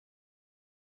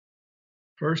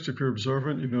First, if you're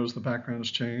observant, you notice the background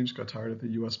has changed. Got tired of the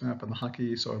U.S. map and the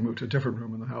hockey, so I moved to a different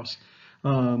room in the house.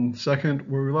 Second,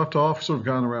 where we left off, sort of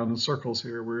gone around in circles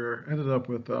here. We ended up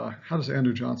with how does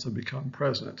Andrew Johnson become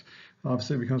president?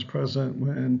 Obviously, he becomes president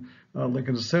when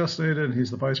Lincoln is assassinated, and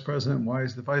he's the vice president. Why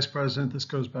is the vice president? This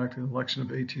goes back to the election of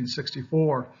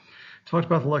 1864. Talked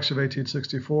about the election of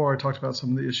 1864. I talked about some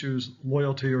of the issues,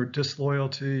 loyalty or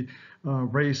disloyalty,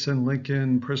 race and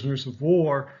Lincoln, prisoners of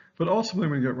war. But ultimately,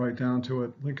 when you get right down to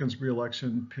it, Lincoln's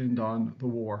reelection pinned on the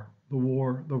war. The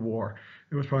war.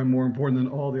 It was probably more important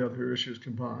than all the other issues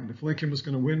combined. If Lincoln was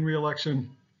going to win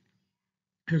reelection,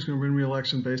 he was going to win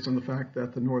reelection based on the fact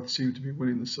that the North seemed to be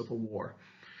winning the Civil War.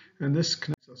 And this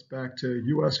connects us back to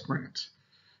U.S. Grant.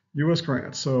 U.S.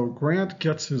 Grant. So Grant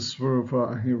gets his sort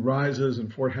of, he rises in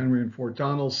Fort Henry and Fort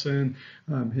Donelson.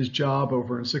 His job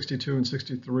over in 62 and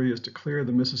 63 is to clear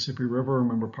the Mississippi River.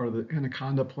 Remember, part of the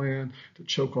Anaconda Plan to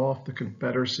choke off the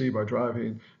Confederacy by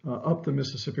driving up the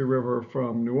Mississippi River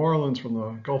from New Orleans, from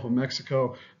the Gulf of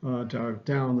Mexico,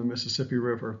 down the Mississippi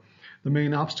River. The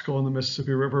main obstacle in the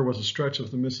Mississippi River was a stretch of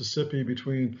the Mississippi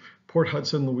between Port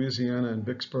Hudson, Louisiana, and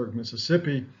Vicksburg,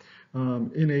 Mississippi. In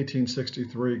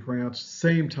 1863, Grant,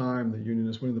 same time the Union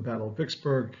is winning the Battle of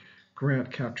Vicksburg, Grant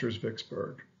captures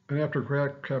Vicksburg. And after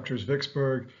Grant captures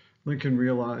Vicksburg, Lincoln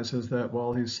realizes that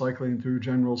while he's cycling through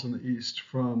generals in the East,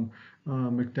 from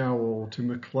McDowell to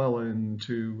McClellan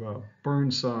to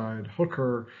Burnside,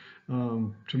 Hooker,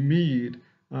 to Meade,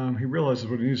 he realizes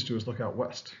what he needs to do is look out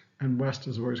west. And west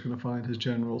is where he's going to find his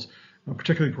generals,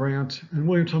 particularly Grant, and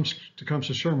William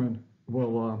Tecumseh Sherman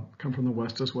will come from the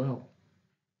west as well.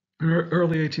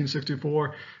 Early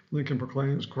 1864, Lincoln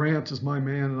proclaims, Grant is my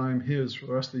man and I'm his for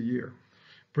the rest of the year.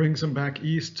 Brings him back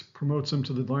east, promotes him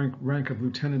to the rank of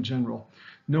lieutenant general.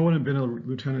 No one had been a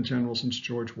lieutenant general since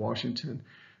George Washington.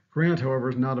 Grant,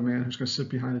 however, is not a man who's going to sit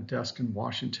behind a desk in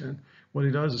Washington. What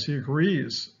he does is he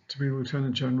agrees to be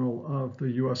lieutenant general of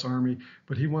the U.S. Army,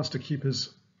 but he wants to keep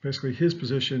basically his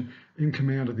position in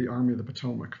command of the Army of the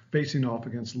Potomac, facing off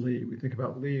against Lee. We think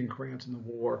about Lee and Grant in the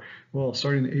war. Well,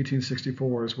 starting in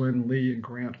 1864 is when Lee and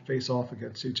Grant face off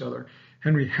against each other.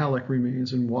 Henry Halleck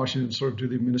remains in Washington to sort of do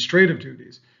the administrative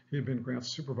duties. He had been Grant's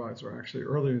supervisor actually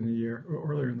earlier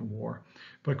in the war.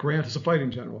 But Grant is a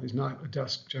fighting general. He's not a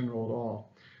desk general at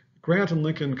all. Grant and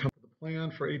Lincoln come to the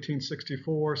plan for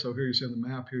 1864. So here you see on the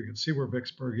map here, you can see where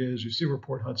Vicksburg is. You see where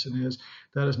Port Hudson is.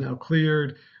 That is now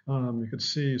cleared. You can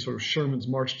see sort of Sherman's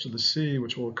march to the sea,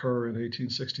 which will occur in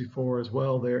 1864 as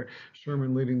well there.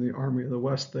 Sherman leading the Army of the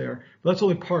West there. But that's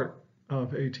only part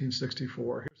of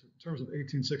 1864. Here's in terms of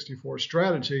 1864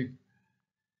 strategy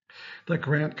that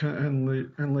Grant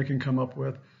and Lincoln come up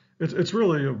with. It's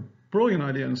really a brilliant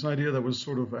idea, and it's an idea that was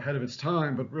sort of ahead of its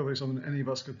time, but really something any of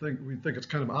us could think. We think it's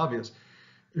kind of obvious.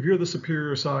 If you're the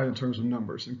superior side in terms of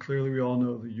numbers, and clearly we all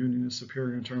know the Union is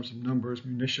superior in terms of numbers,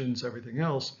 munitions, everything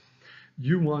else,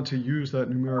 you want to use that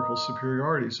numerical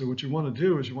superiority. So what you want to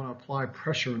do is you want to apply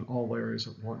pressure in all areas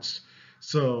at once.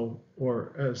 So,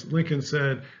 or as Lincoln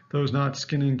said, those not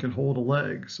skinning can hold a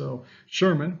leg. So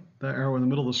Sherman, that arrow in the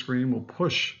middle of the screen, will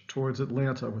push towards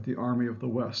Atlanta with the Army of the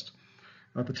West.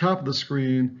 At the top of the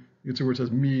screen, you can see where it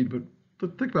says Meade,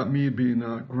 but think about Meade being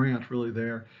Grant really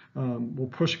there. Will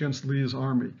push against Lee's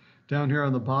army. Down here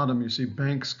on the bottom, you see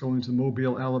Banks going to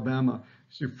Mobile, Alabama.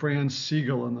 You see Franz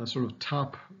Sigel on the sort of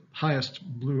top, highest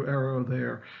blue arrow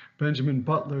there. Benjamin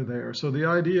Butler there. So the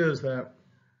idea is that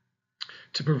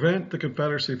to prevent the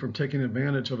Confederacy from taking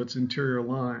advantage of its interior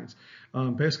lines,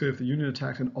 basically if the Union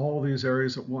attacked in all these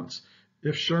areas at once,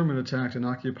 if Sherman attacked and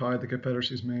occupied the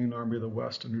Confederacy's main army of the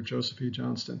West under Joseph E.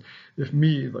 Johnston, if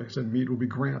Meade, like I said, Meade will be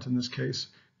Grant in this case,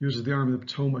 uses the Army of the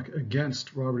Potomac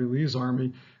against Robert E. Lee's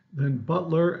army, then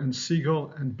Butler and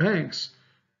Sigel and Banks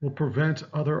will prevent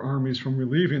other armies from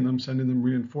relieving them, sending them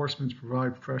reinforcements,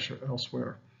 provide pressure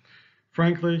elsewhere.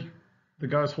 Frankly, the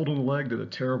guys holding the leg did a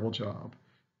terrible job.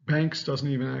 Banks doesn't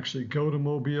even actually go to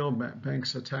Mobile.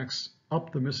 Banks attacks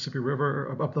up the Mississippi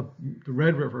River, up the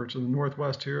Red River to the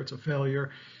northwest here. It's a failure.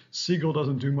 Sigel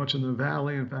doesn't do much in the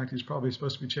valley. In fact, he's probably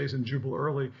supposed to be chasing Jubal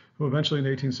Early, who eventually in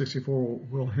 1864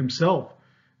 will himself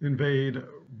invade,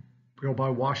 go by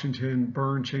Washington,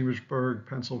 burn Chambersburg,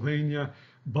 Pennsylvania.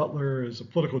 Butler is a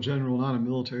political general, not a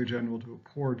military general, do a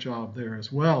poor job there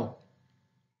as well.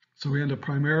 So we end up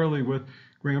primarily with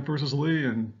Grant versus Lee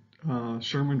and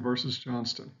Sherman versus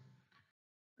Johnston.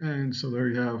 And so there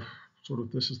you have sort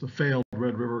of, this is the failed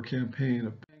Red River campaign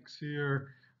of Banks here.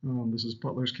 This is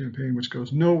Butler's campaign, which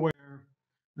goes nowhere.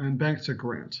 And Banks to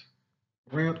Grant.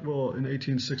 Grant will, in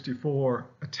 1864,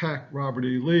 attack Robert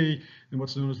E. Lee in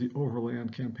what's known as the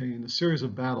Overland Campaign, a series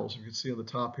of battles. You can see on the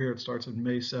top here, it starts on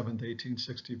May 7th,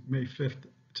 May 5th,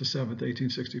 to 7th,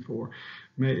 1864,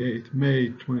 May 8th, May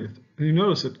 20th. And you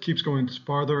notice it keeps going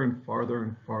farther and farther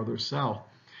and farther south.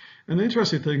 And the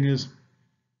interesting thing is,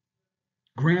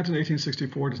 Grant in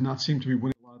 1864 does not seem to be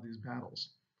winning a lot of these battles.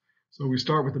 So we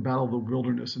start with the Battle of the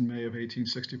Wilderness in May of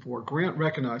 1864. Grant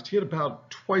recognized he had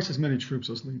about twice as many troops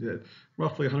as Lee did,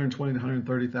 roughly 120 to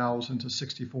 130,000 to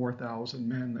 64,000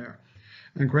 men there.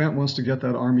 And Grant wants to get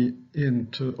that army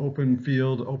into open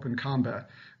field, open combat.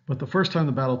 But the first time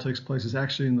the battle takes place is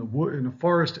actually in a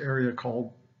forest area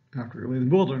called, after Lee,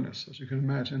 the Wilderness. As you can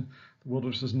imagine, the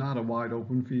Wilderness is not a wide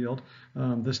open field.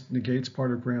 This negates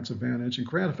part of Grant's advantage, and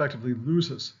Grant effectively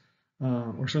loses,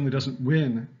 or certainly doesn't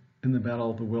win, in the Battle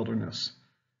of the Wilderness.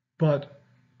 But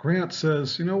Grant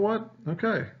says, you know what?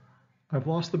 Okay, I've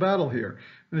lost the battle here.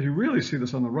 And if you really see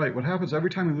this on the right, what happens every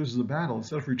time he loses a battle,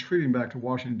 instead of retreating back to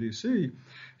Washington, D.C.,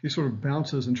 he sort of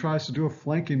bounces and tries to do a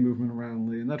flanking movement around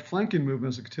Lee. And that flanking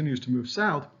movement, as it continues to move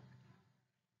south,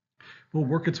 will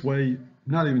work its way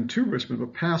not even to Richmond,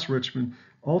 but past Richmond,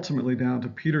 ultimately down to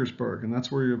Petersburg. And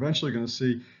that's where you're eventually going to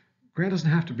see Grant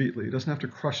doesn't have to beat Lee, doesn't have to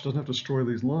crush, doesn't have to destroy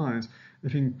Lee's lines.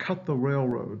 If he can cut the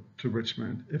railroad to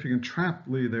Richmond, if he can trap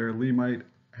Lee there, Lee might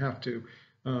have to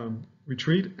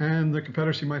retreat, and the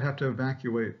Confederacy might have to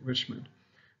evacuate Richmond.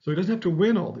 So he doesn't have to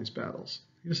win all these battles.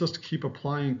 He just has to keep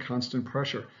applying constant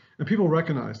pressure. And people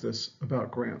recognize this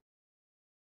about Grant.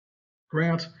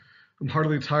 Grant, I'm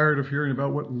heartily tired of hearing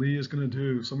about what Lee is going to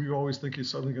do. Some of you always think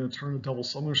he's suddenly going to turn a double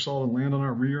somersault and land on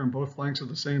our rear on both flanks at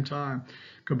the same time.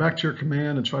 Go back to your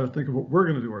command and try to think of what we're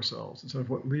going to do ourselves instead of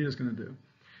what Lee is going to do.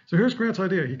 So here's Grant's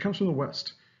idea. He comes from the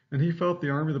West, and he felt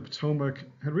the Army of the Potomac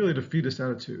had really a defeatist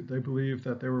attitude. They believed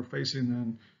that they were facing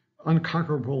an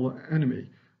unconquerable enemy.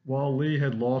 While Lee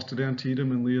had lost at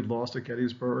Antietam and Lee had lost at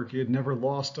Gettysburg, he had never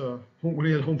lost when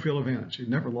he had home field advantage. He'd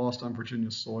never lost on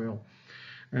Virginia soil.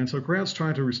 And so Grant's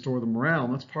trying to restore the morale,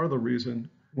 and that's part of the reason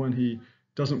when he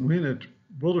doesn't win at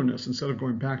Wilderness, instead of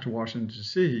going back to Washington,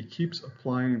 D.C., he keeps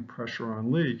applying pressure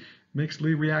on Lee, makes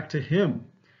Lee react to him.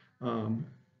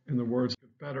 In the words of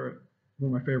Confederate,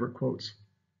 one of my favorite quotes.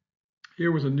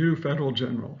 Here was a new federal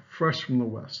general, fresh from the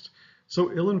West,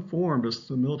 so ill-informed as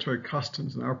to the military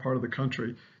customs in our part of the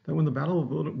country that when the Battle of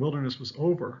the Wilderness was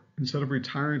over, instead of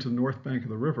retiring to the north bank of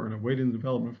the river and awaiting the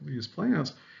development of Lee's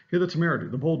plans, he had the temerity,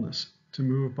 the boldness, to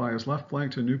move by his left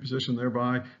flank to a new position,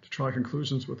 thereby to try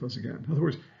conclusions with us again. In other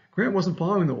words, Grant wasn't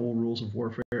following the old rules of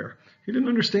warfare. He didn't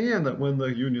understand that when the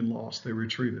Union lost, they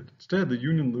retreated. Instead, the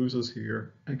Union loses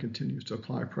here and continues to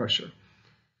apply pressure.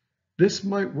 This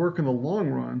might work in the long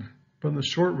run, but in the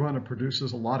short run, it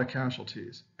produces a lot of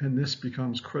casualties, and this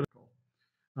becomes critical.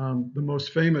 The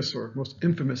most famous or most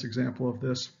infamous example of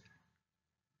this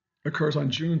occurs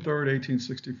on June 3rd,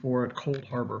 1864 at Cold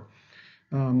Harbor.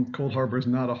 Cold Harbor is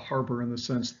not a harbor in the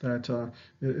sense that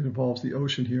it involves the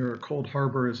ocean here. Cold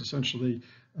Harbor is essentially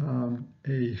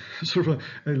a sort of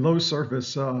a low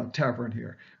surface tavern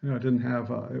here.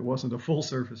 It wasn't a full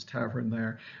surface tavern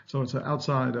there. So it's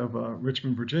outside of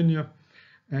Richmond, Virginia.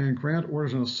 And Grant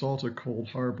orders an assault at Cold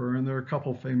Harbor, and there are a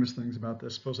couple famous things about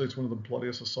this. Supposedly it's one of the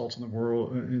bloodiest assaults in the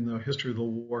world, in the history of the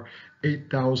war.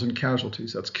 8,000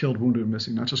 casualties. That's killed, wounded, and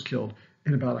missing, not just killed,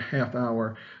 in about a half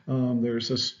hour. There's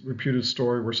this reputed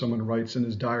story where someone writes in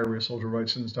his diary, a soldier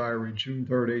writes in his diary, June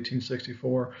 3rd,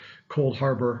 1864, Cold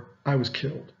Harbor, I was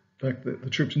killed. In fact, the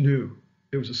troops knew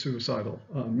it was a suicidal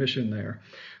mission there.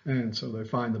 And so they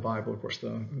find the Bible, of course,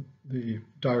 the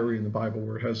diary in the Bible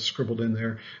where it has scribbled in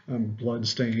there, blood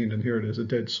stained, and here it is, a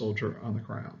dead soldier on the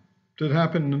ground. Did it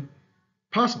happen?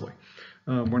 Possibly.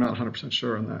 We're not 100%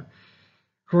 sure on that.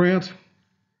 Grant,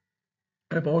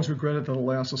 I've always regretted that the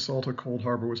last assault at Cold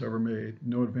Harbor was ever made.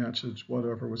 No advantage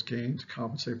whatever was gained to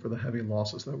compensate for the heavy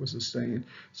losses that was sustained.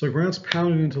 So Grant's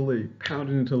pounding into Lee,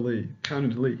 pounding into Lee,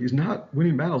 pounding into Lee. He's not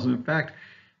winning battles, and in fact,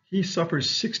 he suffers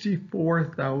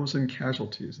 64,000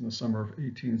 casualties in the summer of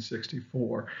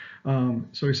 1864.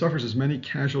 So he suffers as many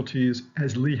casualties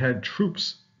as Lee had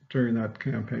troops during that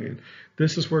campaign.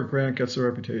 This is where Grant gets a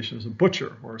reputation as a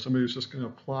butcher, or somebody who's just going to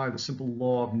apply the simple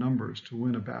law of numbers to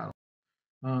win a battle.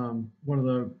 One of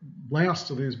the last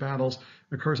of these battles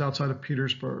occurs outside of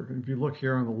Petersburg. And if you look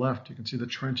here on the left, you can see the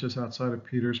trenches outside of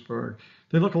Petersburg.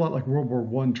 They look a lot like World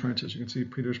War I trenches. You can see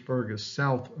Petersburg is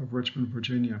south of Richmond,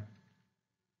 Virginia.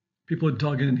 People had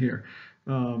dug in here.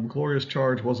 Gloria's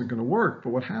charge wasn't going to work,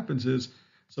 but what happens is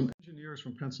some engineers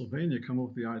from Pennsylvania come up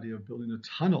with the idea of building a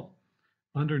tunnel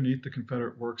underneath the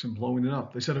Confederate works and blowing it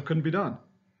up. They said it couldn't be done.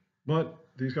 But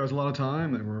these guys, a lot of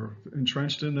time, they were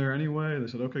entrenched in there anyway. They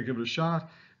said, okay, give it a shot.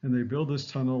 And they build this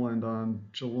tunnel, and on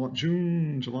July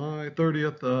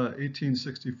 30th,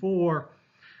 1864,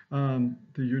 the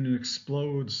Union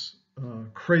explodes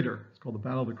crater. It's called the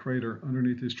Battle of the Crater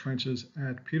underneath these trenches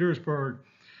at Petersburg.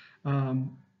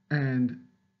 And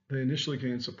they initially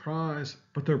gain surprise,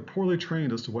 but they're poorly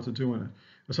trained as to what to do in it.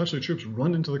 Essentially, troops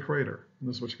run into the crater. And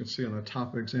this is what you can see on the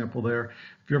top example there.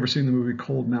 If you've ever seen the movie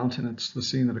Cold Mountain, it's the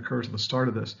scene that occurs at the start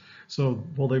of this. So,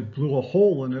 well, they blew a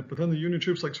hole in it, but then the Union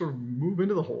troops like sort of move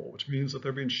into the hole, which means that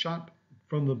they're being shot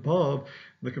from above.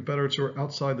 The Confederates are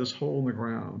outside this hole in the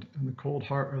ground. And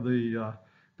the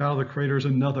Battle of the Crater is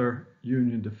another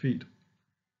Union defeat.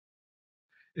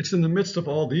 It's in the midst of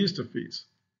all these defeats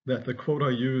that the quote I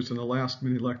used in the last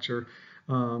mini lecture,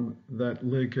 that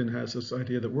Lincoln has this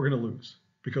idea that we're going to lose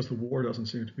because the war doesn't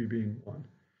seem to be being won.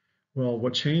 Well,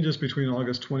 what changes between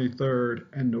August 23rd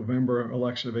and November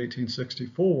election of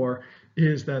 1864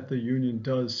 is that the Union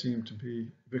does seem to be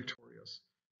victorious.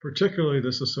 Particularly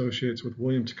this associates with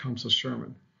William Tecumseh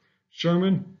Sherman.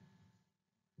 Sherman,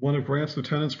 one of Grant's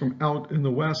lieutenants from out in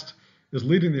the West, is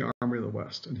leading the Army of the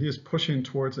West, and he is pushing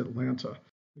towards Atlanta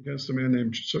against a man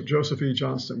named Joseph E.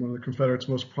 Johnston, one of the Confederates'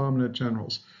 most prominent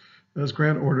generals. As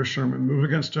Grant orders Sherman, move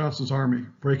against Johnston's army,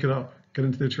 break it up, get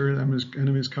into the interior of the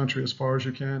enemy's country as far as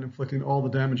you can, inflicting all the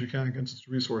damage you can against its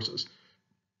resources.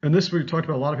 And this we talked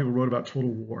about, a lot of people wrote about total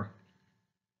war.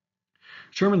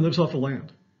 Sherman lives off the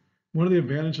land. One of the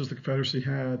advantages the Confederacy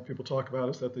had, people talk about,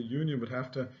 is that the Union would have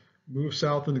to move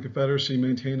south in the Confederacy,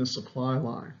 maintain a supply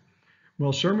line.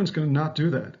 Well, Sherman's going to not do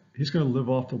that. He's going to live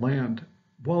off the land.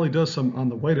 While he does some on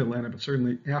the way to Atlanta, but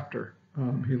certainly after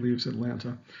he leaves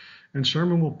Atlanta. And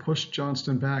Sherman will push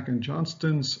Johnston back, and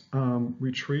Johnston's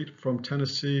retreat from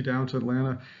Tennessee down to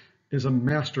Atlanta is a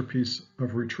masterpiece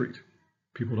of retreat.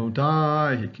 People don't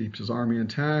die, he keeps his army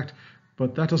intact,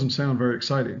 but that doesn't sound very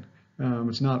exciting.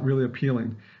 It's not really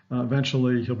appealing.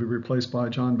 Eventually, he'll be replaced by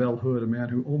John Bell Hood, a man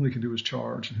who only can do his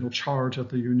charge, and he'll charge at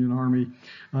the Union Army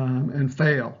and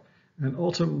fail. And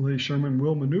ultimately, Sherman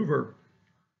will maneuver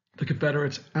the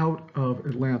Confederates out of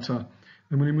Atlanta.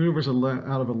 And when he maneuvers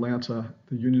out of Atlanta,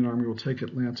 the Union Army will take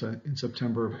Atlanta in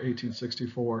September of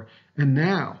 1864. And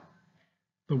now,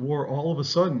 the war all of a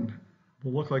sudden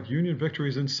will look like Union victory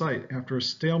is in sight. After a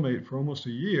stalemate for almost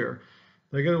a year,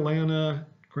 they get Atlanta,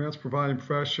 Grant's providing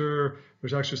pressure.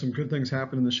 There's actually some good things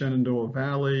happening in the Shenandoah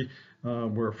Valley,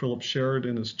 where Philip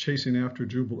Sheridan is chasing after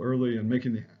Jubal Early and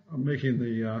making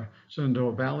the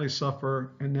Shenandoah Valley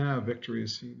suffer, and now victory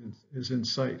is in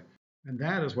sight. And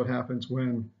that is what happens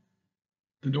when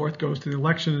the North goes to the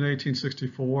election in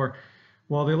 1864.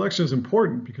 While the election is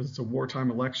important because it's a wartime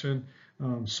election,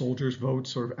 soldiers vote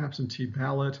sort of absentee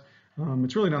ballot,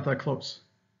 it's really not that close.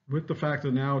 With the fact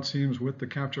that now it seems with the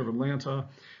capture of Atlanta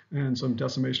and some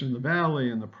decimation in the Valley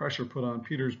and the pressure put on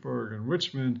Petersburg and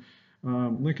Richmond,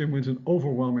 Lincoln wins an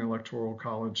overwhelming electoral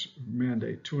college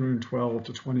mandate, 212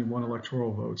 to 21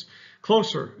 electoral votes.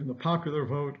 Closer in the popular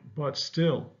vote, but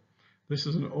still, this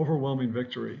is an overwhelming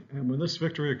victory. And when this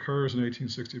victory occurs in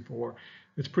 1864,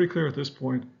 it's pretty clear at this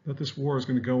point that this war is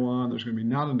going to go on. There's going to be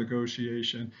not a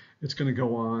negotiation. It's going to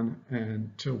go on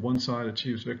until one side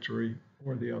achieves victory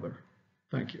or the other.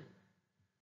 Thank you.